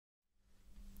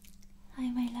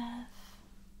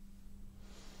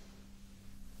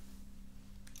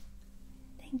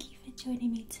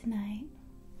joining me tonight,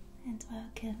 and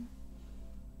welcome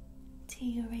to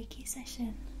your Reiki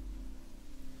session.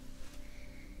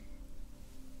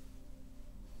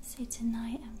 So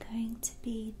tonight I'm going to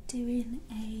be doing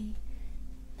a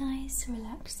nice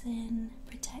relaxing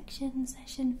protection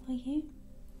session for you.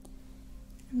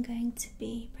 I'm going to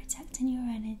be protecting your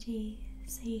energy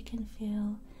so you can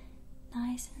feel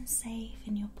nice and safe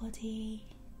in your body,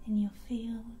 in your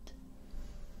field.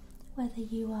 Whether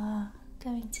you are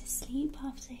going to sleep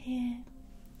after here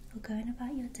or going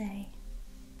about your day,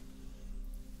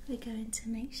 we're going to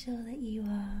make sure that you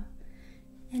are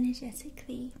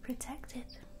energetically protected.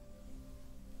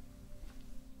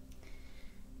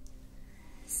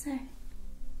 So,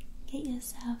 get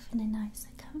yourself in a nice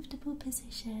and comfortable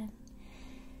position.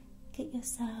 Get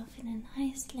yourself in a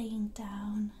nice laying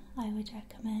down, I would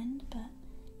recommend, but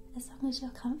as long as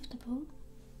you're comfortable,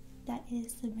 that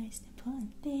is the most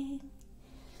important thing.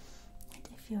 And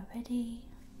if you're ready,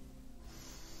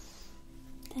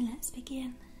 then let's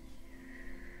begin.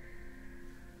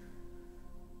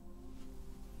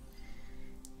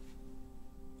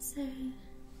 So,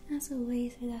 as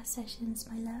always with our sessions,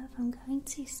 my love, I'm going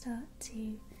to start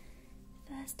to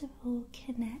first of all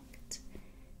connect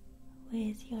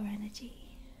with your energy.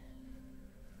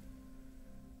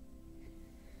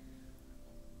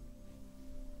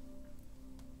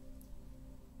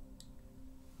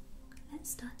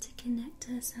 Let's start to connect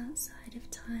us outside of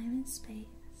time and space.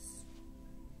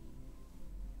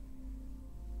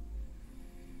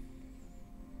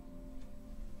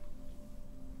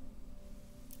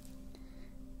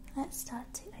 Let's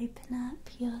start to open up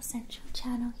your central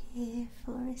channel here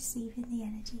for receiving the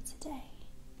energy today.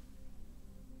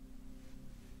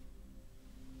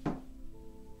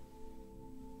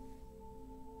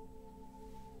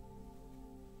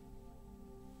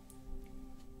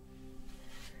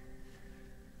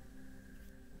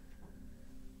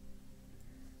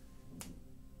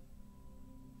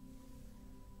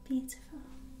 Beautiful.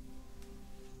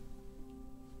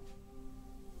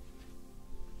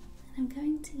 And I'm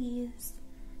going to use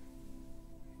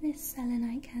this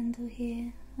selenite candle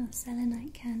here, or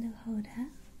selenite candle holder,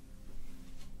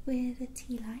 with a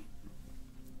tea light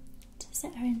to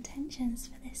set our intentions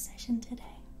for this session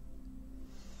today.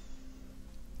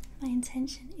 My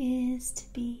intention is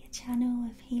to be a channel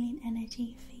of healing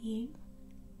energy for you,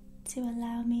 to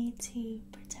allow me to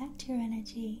protect your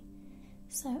energy.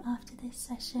 So after this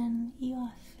session, you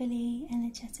are fully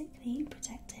energetically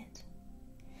protected.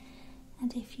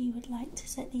 And if you would like to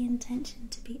set the intention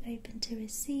to be open to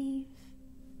receive,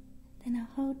 then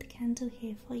I'll hold the candle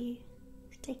here for you.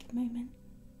 Take a moment.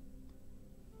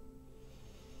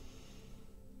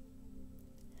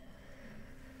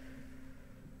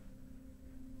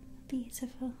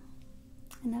 Beautiful.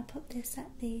 And I'll put this at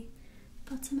the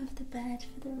bottom of the bed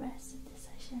for the rest of the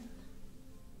session.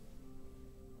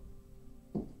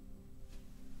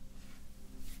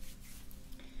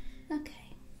 Okay,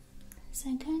 so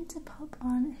I'm going to pop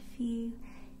on a few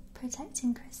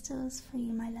protecting crystals for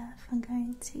you, my love. I'm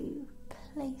going to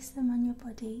place them on your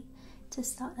body to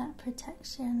start that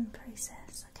protection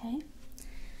process, okay?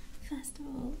 First of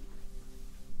all,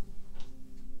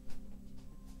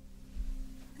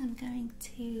 I'm going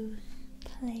to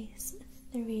place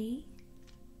 3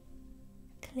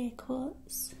 clear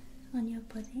quartz on your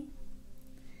body,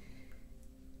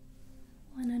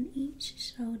 1 on each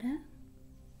shoulder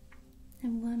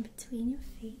and 1 between your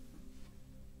feet.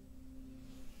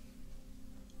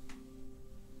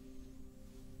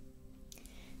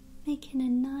 Making a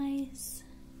nice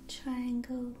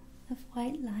triangle of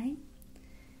white light,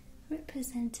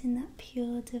 representing that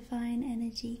pure divine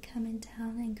energy coming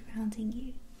down and grounding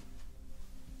you.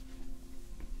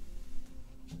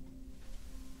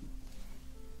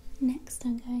 Next,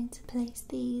 I'm going to place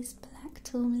these black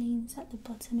tourmalines at the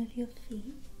bottom of your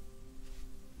feet.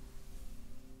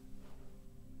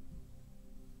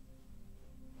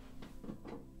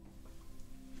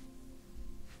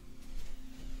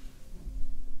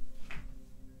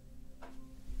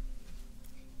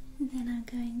 Then I'm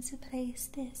going to place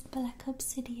this black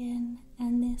obsidian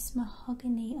and this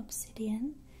mahogany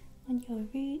obsidian on your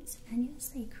roots and your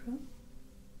sacral.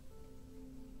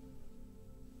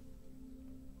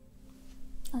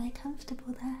 Are they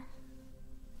comfortable there?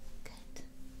 Good.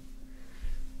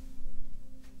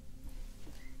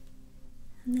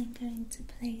 I'm then going to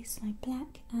place my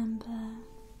black amber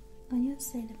on your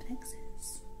solar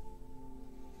plexus.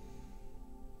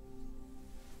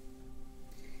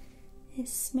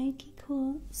 Is smoky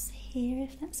quartz here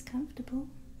if that's comfortable?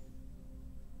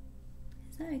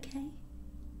 Is that okay?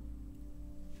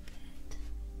 Good.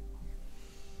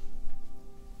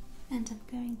 And I'm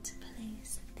going to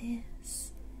place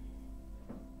this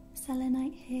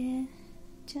selenite here,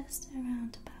 just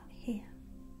around about here.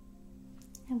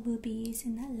 And we'll be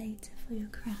using that later for your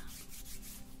crown.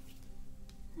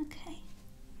 Okay.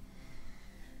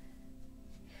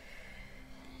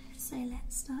 So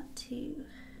let's start to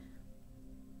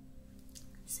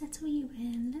settle you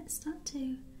in. Let's start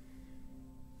to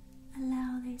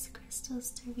allow those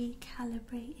crystals to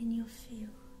recalibrate in your field.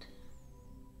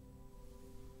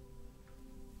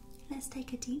 Let's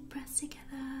take a deep breath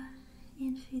together,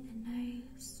 in through the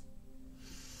nose,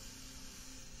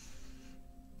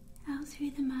 out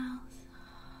through the mouth.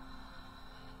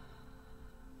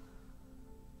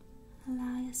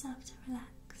 Allow yourself to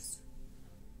relax.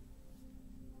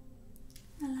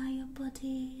 Allow your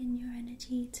body and your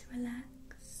energy to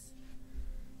relax.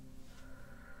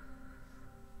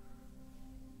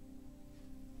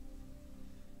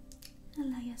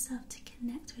 Allow yourself to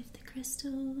connect with the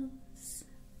crystals.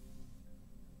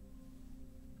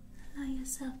 Allow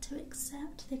yourself to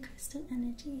accept the crystal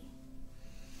energy.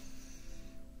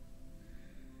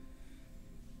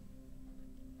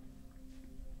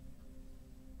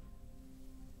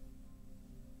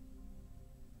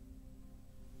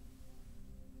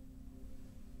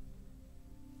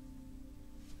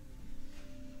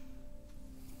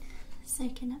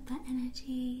 Soaking up that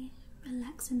energy,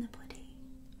 relaxing the body,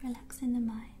 relaxing the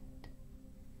mind.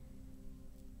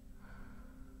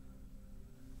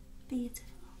 Beautiful.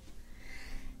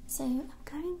 So I'm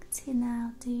going to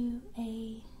now do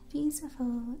a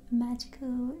beautiful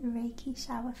magical Reiki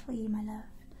shower for you, my love.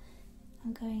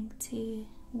 I'm going to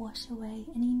wash away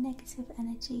any negative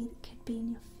energy that could be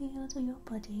in your field or your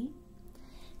body.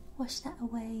 Wash that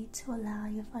away to allow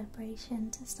your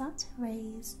vibration to start to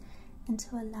raise and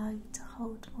to allow you to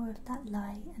hold more of that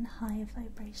light and higher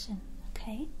vibration,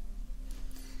 okay?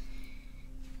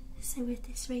 So with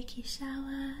this Reiki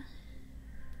shower,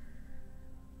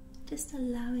 just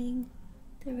allowing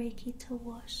the Reiki to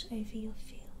wash over your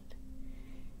field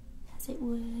as it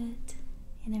would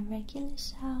in a regular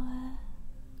shower,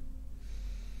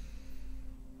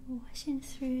 washing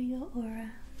through your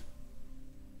aura,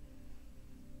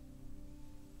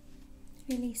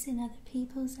 releasing other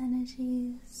people's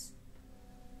energies,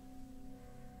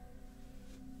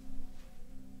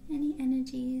 any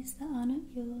energies that are not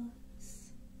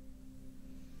yours.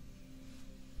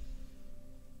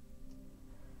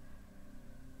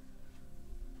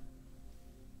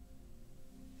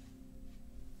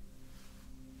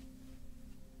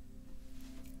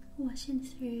 Washing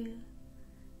through,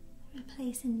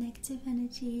 replacing negative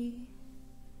energy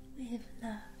with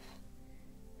love.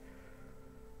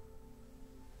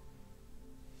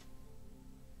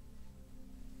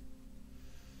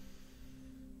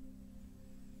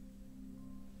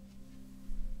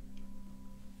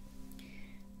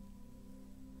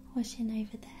 Washing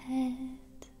over the head,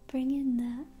 bringing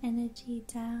that energy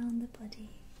down the body.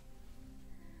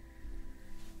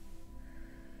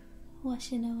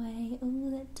 Washing away all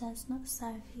that does not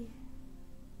serve you.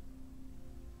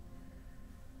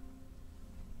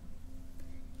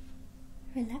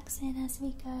 Relaxing as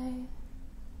we go,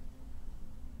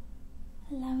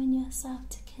 allowing yourself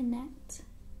to connect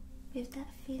with that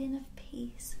feeling of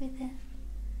peace within.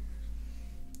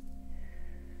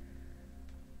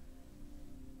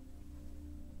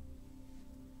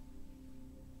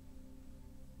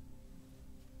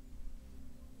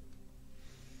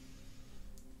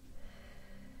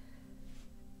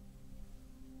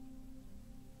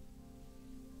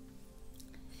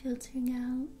 Filtering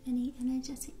out any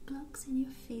energetic blocks in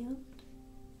your field.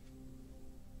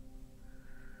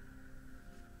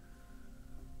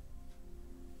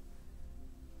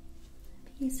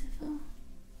 Beautiful.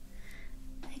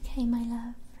 Okay, my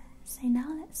love. So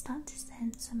now let's start to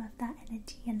send some of that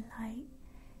energy and light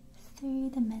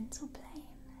through the mental plane,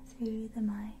 through the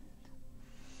mind.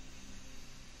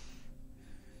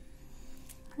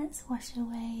 Let's wash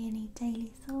away any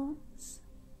daily thoughts,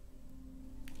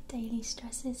 daily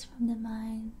stresses from the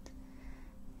mind,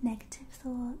 negative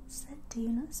thoughts that do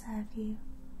not serve you.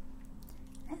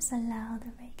 Let's allow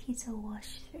the Reiki to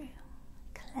wash through,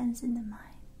 cleansing the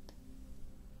mind,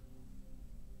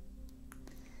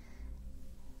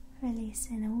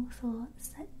 releasing all thoughts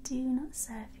that do not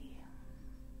serve you.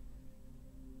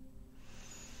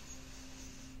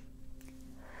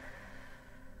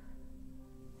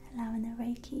 Allowing the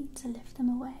Reiki to lift them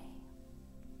away,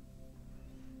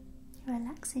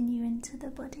 relaxing you into the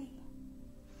body.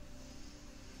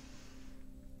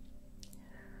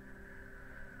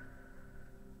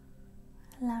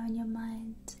 Allowing your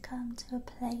mind to come to a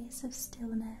place of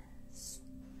stillness.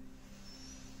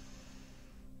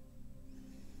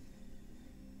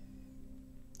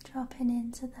 dropping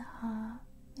into the heart,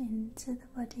 into the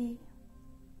body.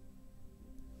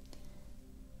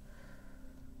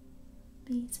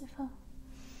 Beautiful.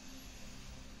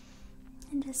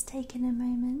 And just taking a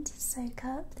moment to soak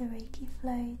up the Reiki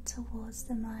flow towards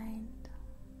the mind,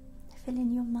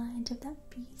 filling your mind with that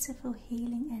beautiful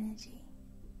healing energy,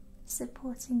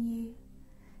 supporting you,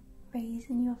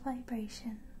 raising your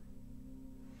vibration.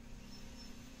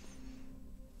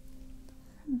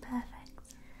 Perfect.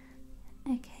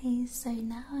 Okay, so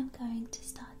now I'm going to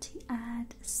start to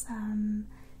add some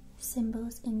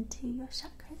symbols into your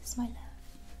chakras, my love.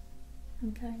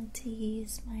 I'm going to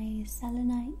use my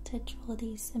Selenite to draw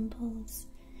these symbols,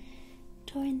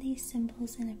 drawing these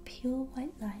symbols in a pure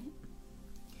white light,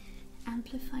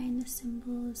 amplifying the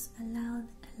symbols,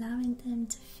 allowing them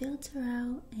to filter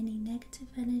out any negative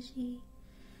energy,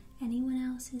 anyone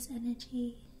else's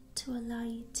energy, to allow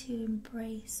you to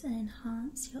embrace and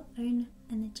enhance your own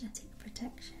energetic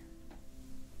protection.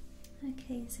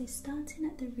 Okay, so starting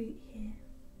at the root here.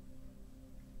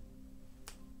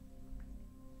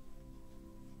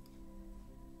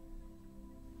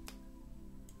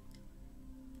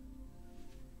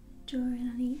 Drawing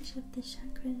on each of the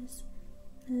chakras,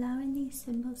 allowing these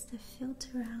symbols to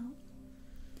filter out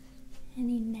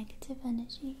any negative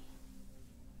energy.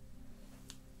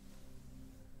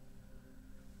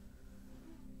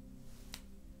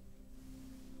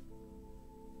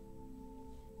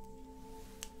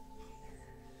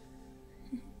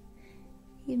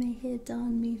 You may hear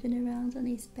Don moving around on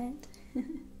his bed.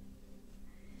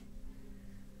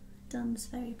 Don's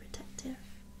very protective,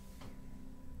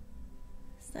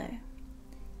 so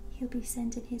he'll be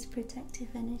sending his protective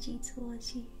energy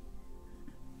towards you.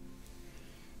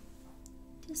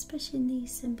 Just pushing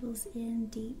these symbols in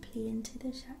deeply into the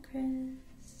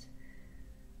chakras,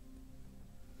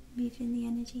 moving the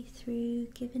energy through,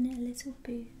 giving it a little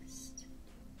boost.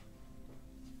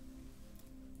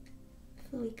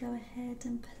 Before we go ahead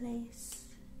and place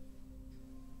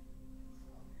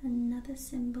another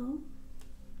symbol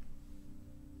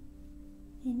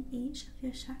in each of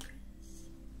your chakras.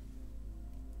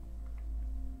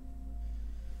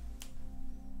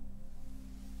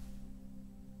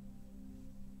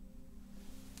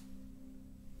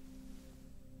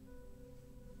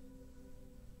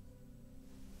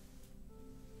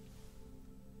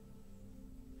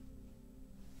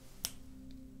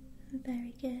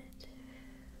 Very good.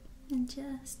 And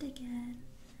just again,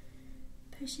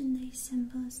 pushing these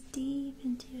symbols deep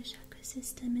into your chakra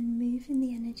system and moving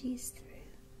the energies through.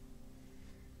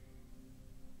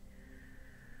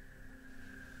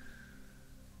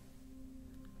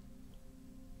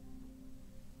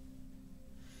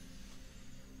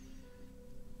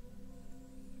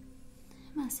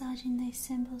 Massaging those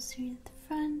symbols through the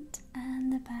front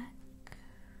and the back.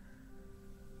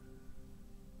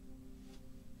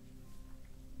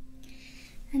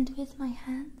 And with my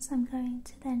hands, I'm going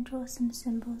to then draw some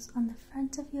symbols on the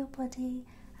front of your body,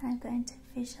 and I'm going to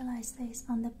visualize those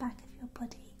on the back of your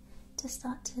body to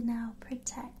start to now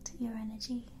protect your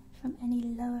energy from any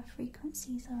lower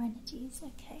frequencies or energies,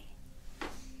 okay?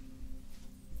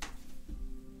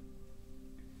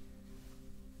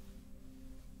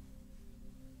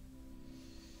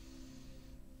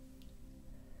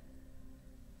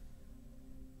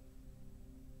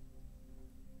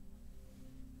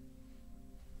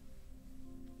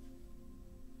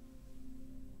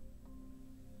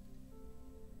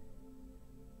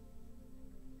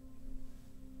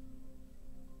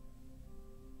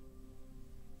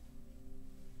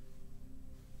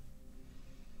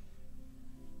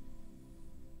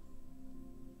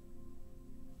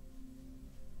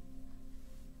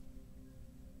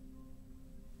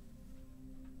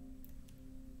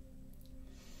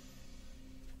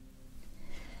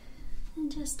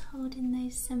 And just holding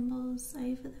those symbols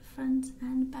over the front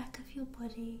and back of your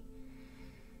body,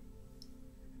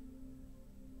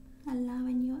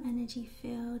 allowing your energy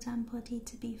field and body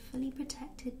to be fully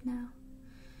protected now.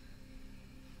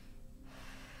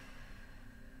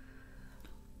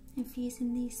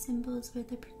 Infusing these symbols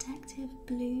with a protective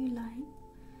blue light,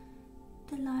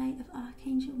 the light of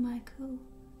Archangel Michael,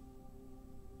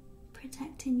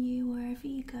 protecting you wherever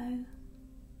you go.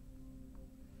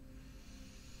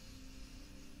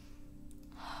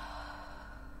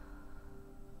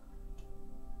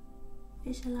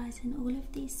 Visualizing all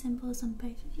of these symbols on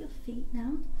both of your feet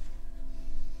now.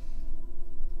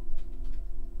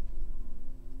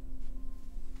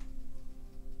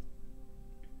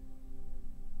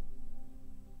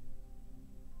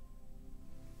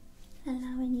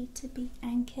 Allowing you to be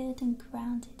anchored and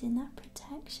grounded in that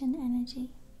protection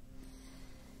energy.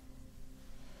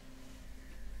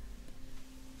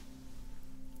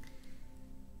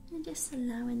 just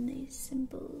allowing those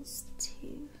symbols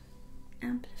to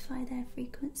amplify their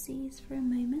frequencies for a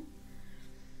moment.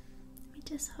 Let me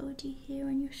just hold you here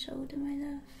on your shoulder, my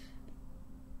love.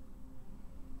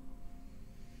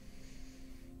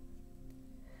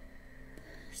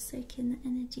 Soaking the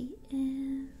energy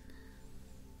in.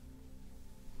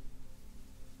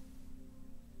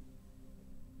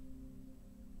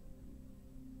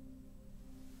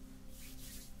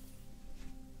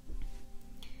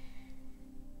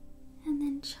 And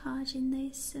then charging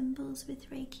those symbols with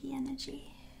Reiki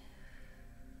energy.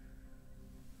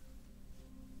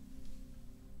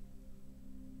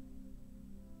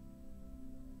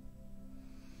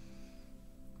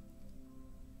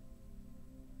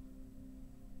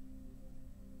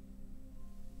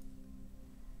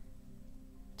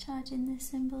 Charging the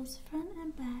symbols front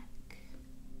and back,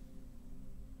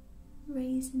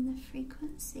 raising the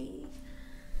frequency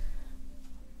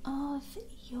of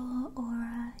your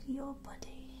aura, your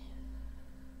body,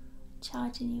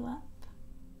 charging you up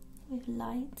with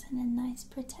light and a nice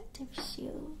protective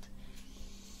shield.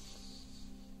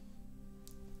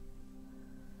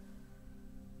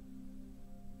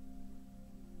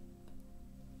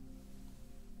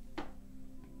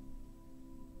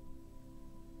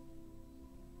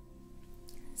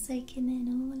 Soaking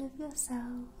in all of your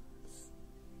cells.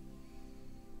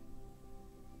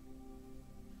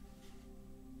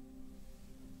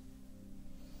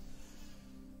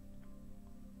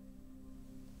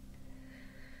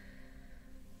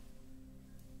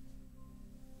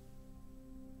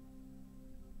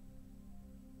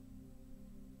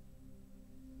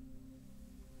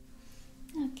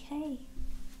 Okay,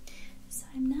 so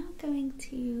I'm now going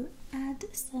to add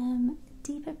some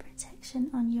deeper protection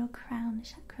on your crown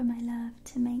chakra, my love,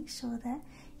 to make sure that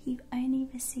you've only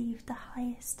received the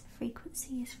highest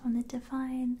frequencies from the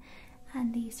divine,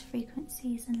 and these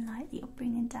frequencies and light that you're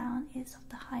bringing down is of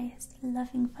the highest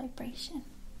loving vibration.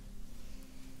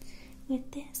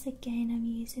 With this, again, I'm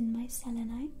using my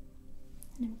Selenite,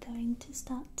 and I'm going to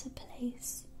start to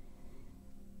place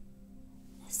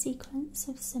a sequence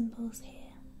of symbols here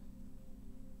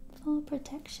for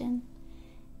protection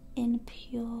in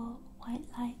pure white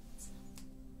light.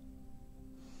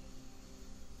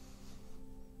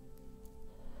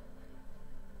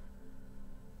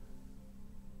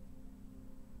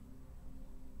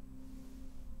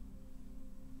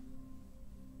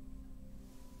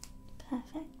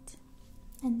 Perfect.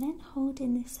 And then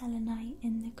holding the selenite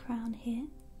in the crown here,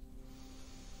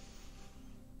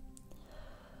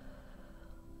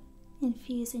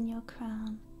 infusing your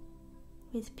crown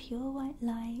with pure white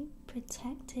light,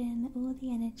 protecting all the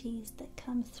energies that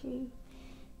come through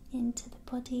into the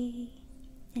body,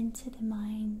 into the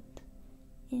mind,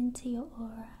 into your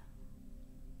aura.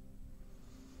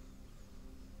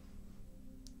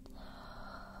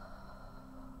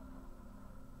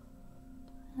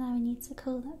 Allowing you to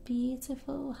call that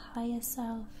beautiful higher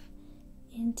self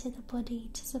into the body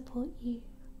to support you.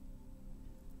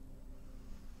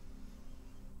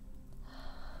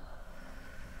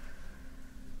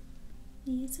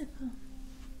 Beautiful.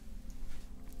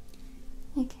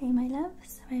 Okay, my love,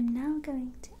 so I'm now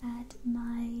going to add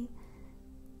my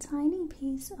tiny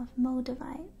piece of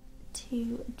Moldavite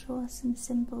to draw some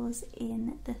symbols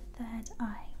in the third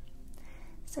eye.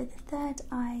 So the third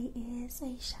eye is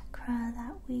a chakra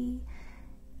that we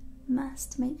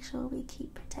must make sure we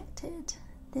keep protected.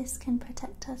 This can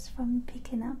protect us from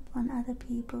picking up on other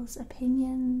people's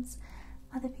opinions,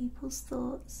 other people's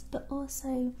thoughts, but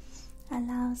also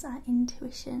allows our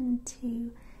intuition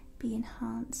to be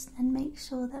enhanced and make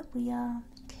sure that we are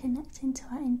connecting to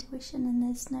our intuition and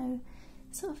there's no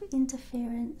sort of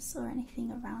interference or anything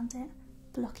around it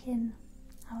blocking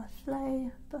our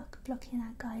flow, blocking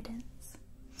our guidance.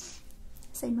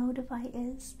 So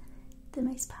Moldavite is the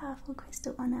most powerful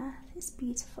crystal on earth. It's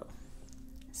beautiful.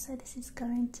 So this is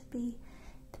going to be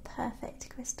the perfect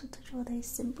crystal to draw those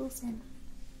symbols in.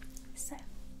 So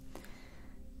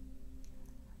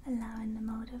allowing the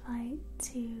Moldavite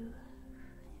to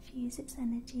infuse its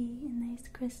energy in those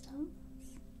crystals.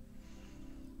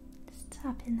 Just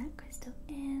tapping that crystal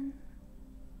in,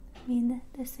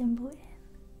 the symbol in.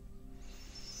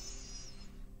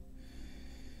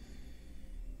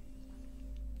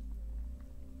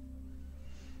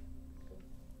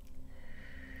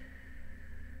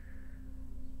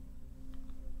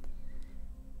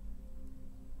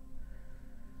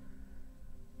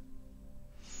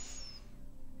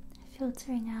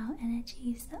 Filtering out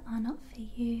energies that are not for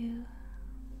you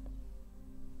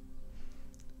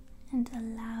and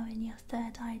allowing your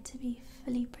third eye to be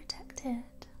fully protected.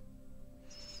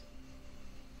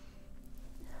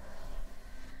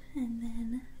 And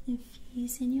then infusing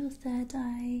infusing your third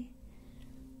eye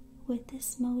with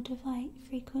this Moldavite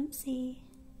frequency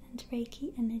and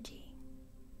Reiki energy.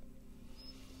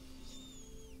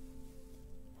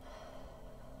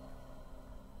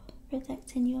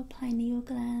 Protecting your pineal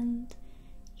gland,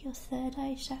 your third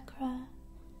eye chakra,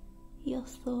 your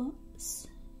thoughts,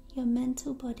 your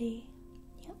mental body,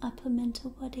 your upper mental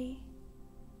body.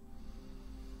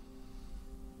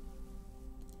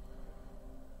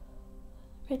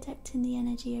 Protecting the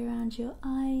energy around your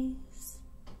eyes,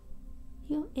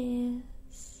 your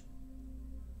ears,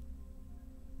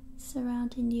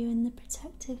 surrounding you in the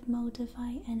protective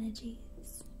Moldavite energies.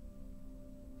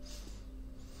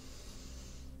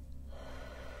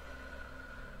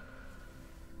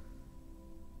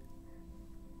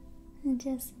 And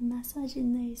just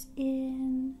massaging those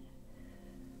in.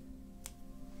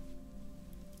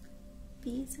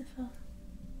 Beautiful.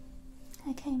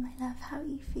 Okay, my love, how are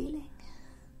you feeling?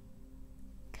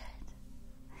 Good.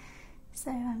 So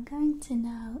I'm going to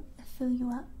now fill you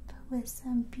up with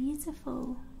some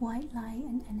beautiful white light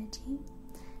and energy.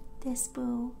 This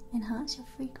will enhance your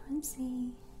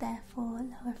frequency, therefore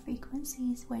lower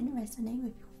frequencies won't resonate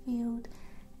with your field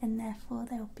and therefore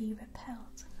they'll be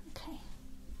repelled. Okay.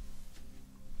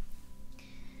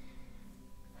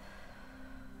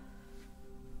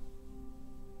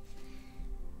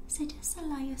 So just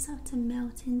allow yourself to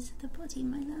melt into the body,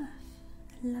 my love.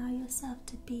 Allow yourself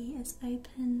to be as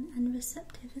open and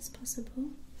receptive as possible.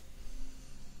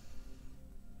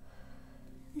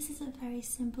 This is a very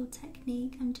simple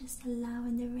technique. I'm just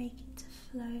allowing the Reiki to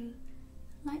flow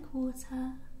like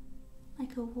water,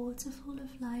 like a waterfall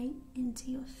of light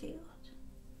into your field.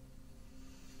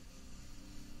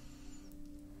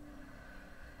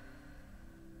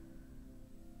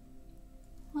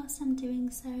 Whilst I'm doing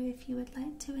so, if you would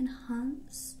like to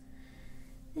enhance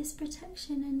this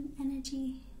protection and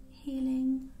energy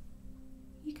healing,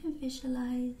 you can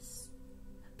visualize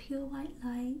a pure white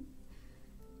light,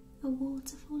 a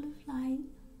waterfall of light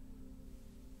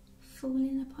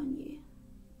falling upon you,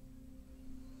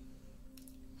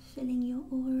 filling your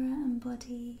aura and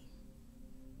body,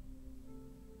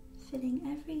 filling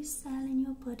every cell in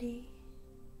your body,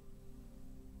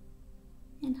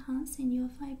 enhancing your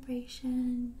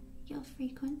vibration, your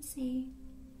frequency,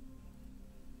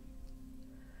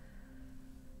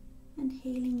 and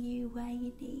healing you where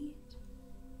you need.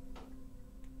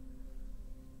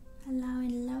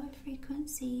 Allowing lower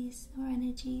frequencies or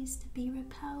energies to be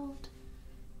repelled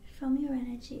from your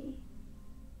energy.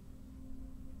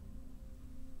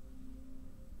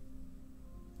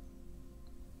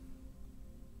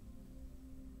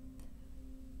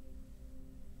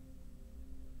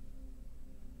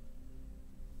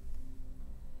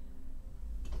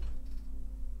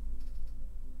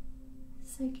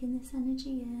 Soaking this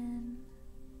energy in.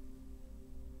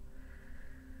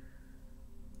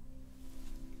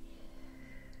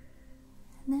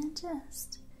 And then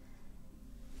just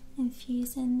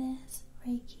infusing this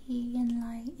Reiki and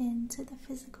light into the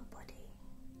physical body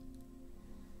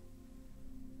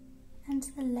and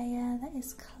to the layer that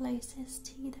is closest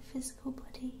to the physical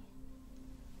body.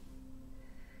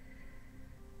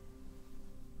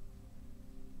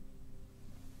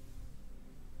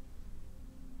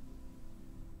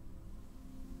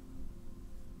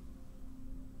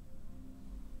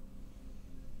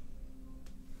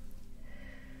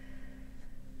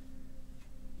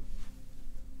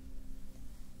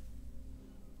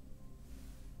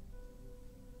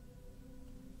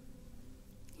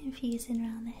 Infusing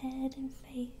around the head and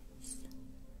face,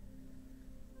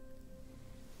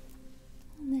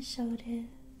 on the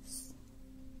shoulders.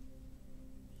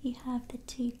 You have the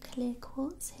 2 clear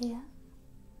quartz here.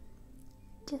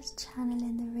 Just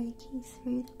channeling the Reiki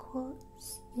through the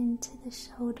quartz into the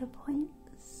shoulder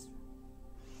points.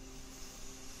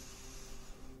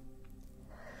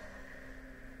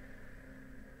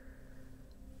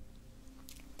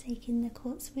 Taking the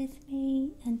quartz with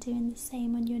me and doing the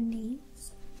same on your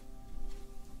knees.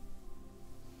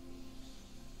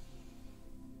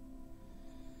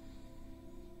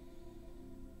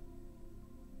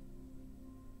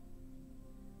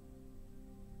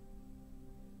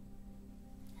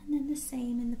 And then the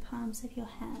same in the palms of your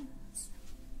hands.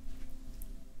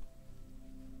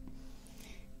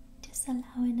 Just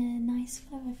allowing a nice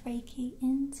flow of Reiki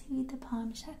into the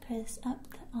palm chakras, up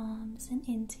the arms and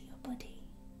into your body.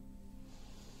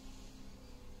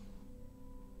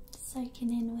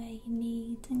 Soaking in where you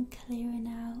need and clearing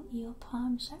out your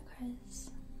palm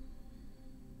chakras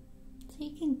so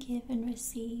you can give and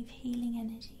receive healing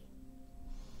energy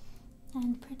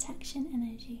and protection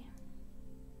energy.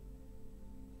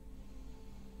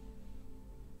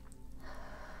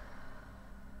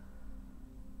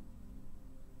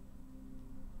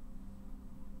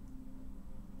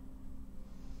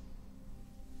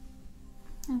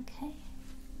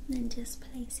 And then just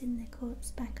placing the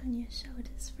quartz back on your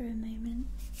shoulders for a moment.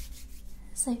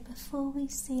 So before we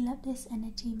seal up this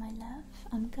energy, my love,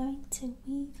 I'm going to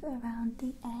weave around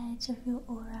the edge of your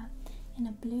aura in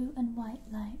a blue and white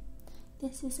light.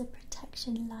 This is a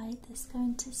protection light that's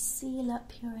going to seal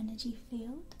up your energy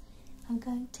field. I'm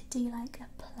going to do like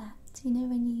a plait. You know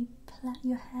when you plait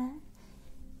your hair?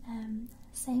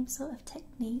 Same sort of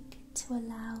technique to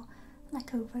allow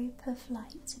like a rope of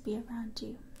light to be around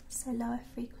you, so lower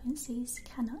frequencies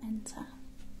cannot enter.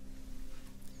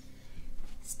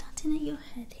 Starting at your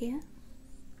head here,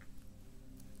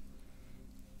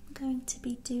 I'm going to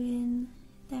be doing,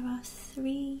 there are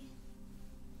three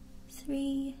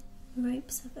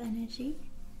ropes of energy.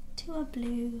 2 are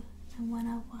blue and 1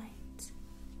 are white.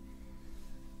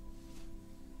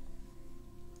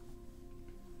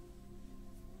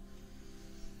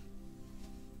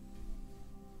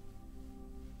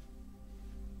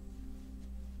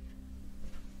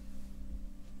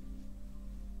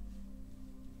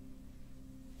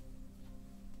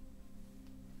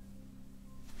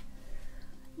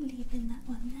 Leaving that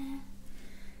one there,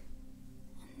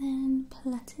 and then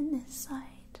plaiting this side.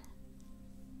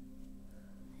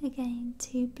 Again,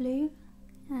 2 blue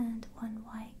and 1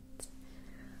 white.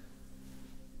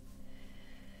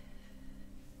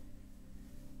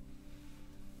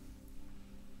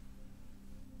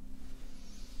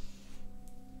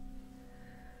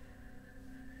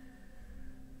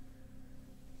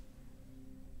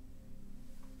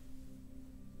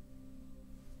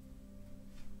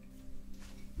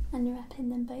 Unwrapping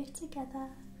them both together.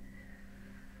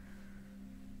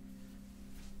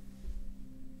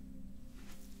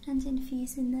 And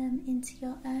infusing them into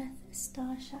your earth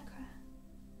star chakra.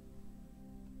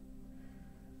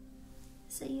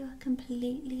 So you are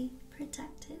completely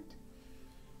protected.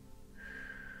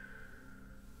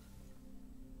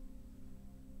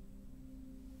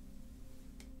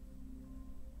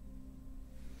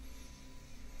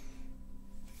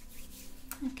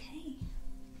 Okay.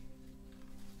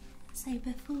 So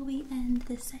before we end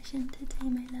the session today,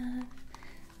 my love,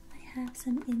 I have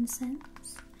some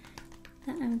incense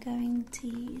that I'm going to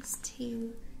use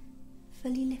to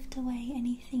fully lift away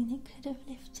anything that could have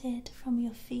lifted from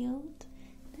your field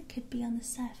that could be on the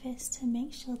surface, to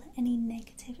make sure that any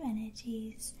negative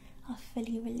energies are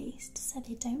fully released so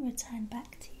they don't return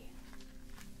back to you.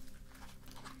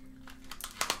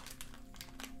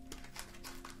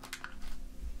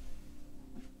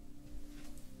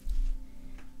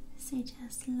 So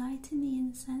just lighten the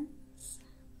incense.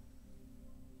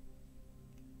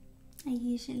 I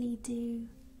usually do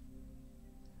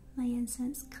my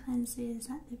incense cleanses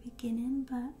at the beginning,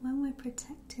 but when we're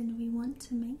protecting, we want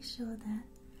to make sure that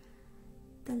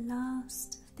the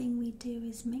last thing we do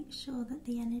is make sure that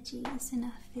the energies in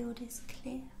our field is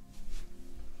clear.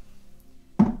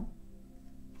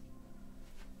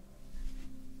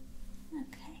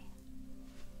 Okay.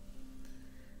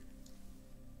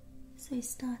 So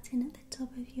starting at the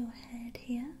top of your head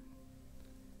here,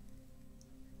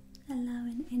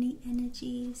 allowing any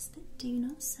energies that do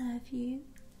not serve you,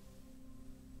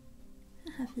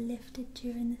 that have lifted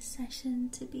during the session,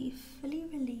 to be fully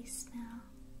released now,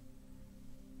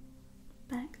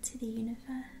 back to the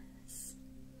universe,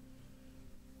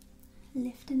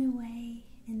 lifting away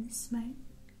in the smoke,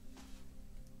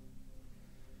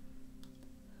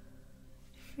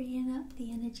 freeing up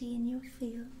the energy in your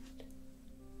field.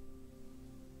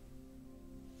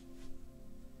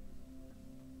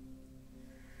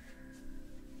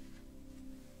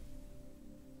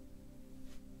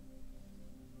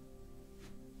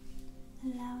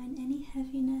 Allowing any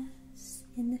heaviness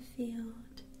in the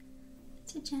field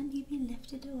to gently be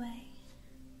lifted away.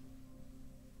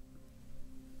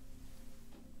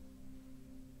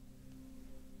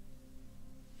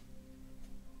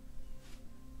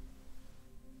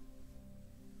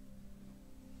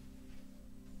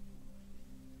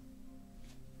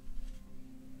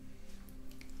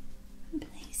 And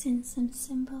placing some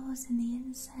symbols in the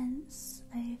incense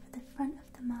over the front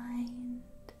of the mind.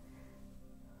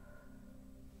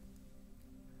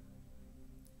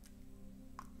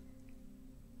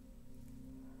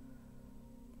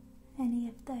 Any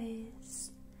of those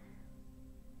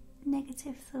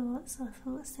negative thoughts or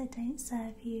thoughts that don't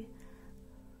serve you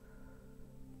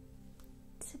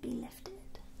to be lifted.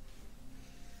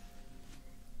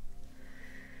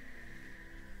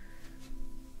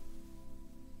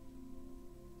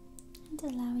 And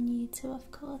allowing you to,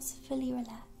 of course, fully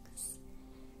relax.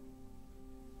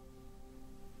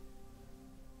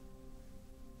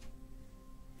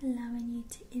 Allowing you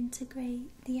to integrate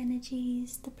the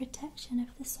energies, the protection of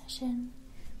the session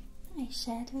that I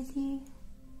shared with you,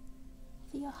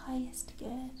 for your highest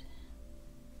good.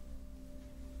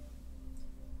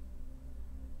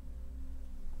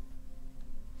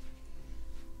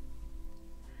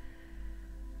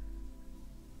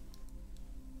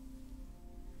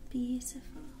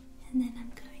 Beautiful. And then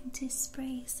I'm going to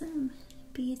spray some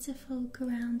beautiful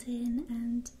grounding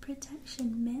and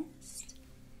protection mist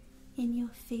in your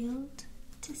field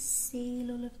to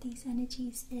seal all of these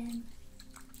energies in.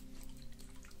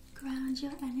 Ground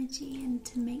your energy and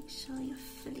to make sure you're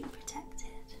fully protected.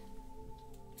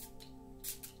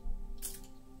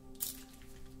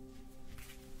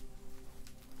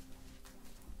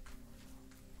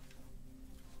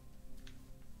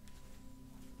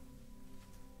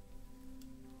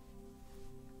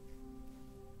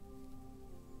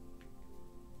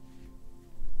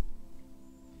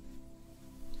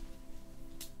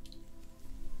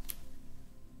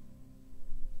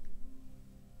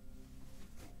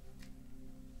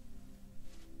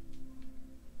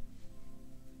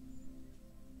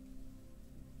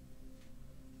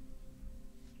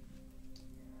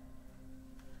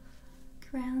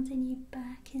 Grounding you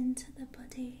back into the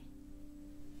body.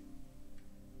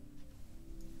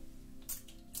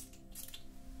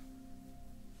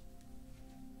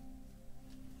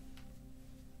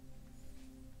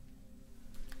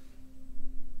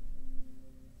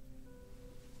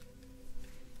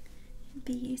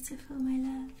 Beautiful, my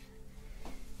love.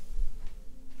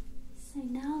 So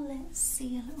now let's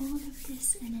seal all of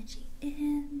this energy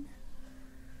in.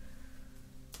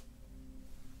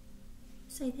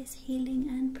 So this healing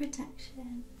and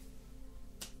protection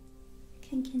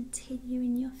can continue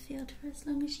in your field for as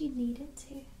long as you need it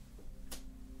to.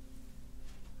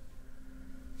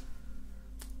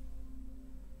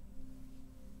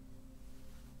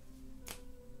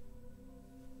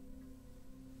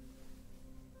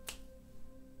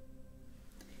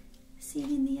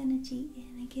 Sealing the energy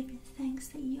in and giving thanks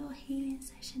that your healing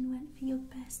session went for your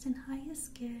best and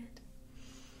highest good.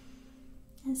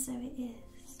 And so it is.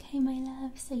 Okay, my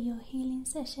love, so your healing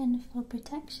session for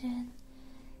protection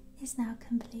is now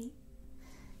complete.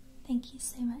 Thank you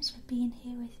so much for being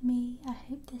here with me. I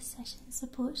hope this session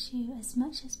supports you as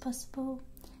much as possible,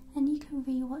 and you can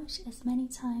rewatch as many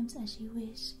times as you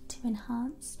wish to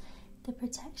enhance the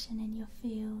protection in your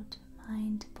field,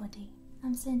 mind, body.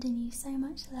 I'm sending you so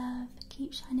much love.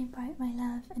 Keep shining bright, my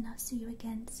love, and I'll see you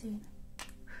again soon.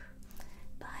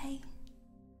 Bye.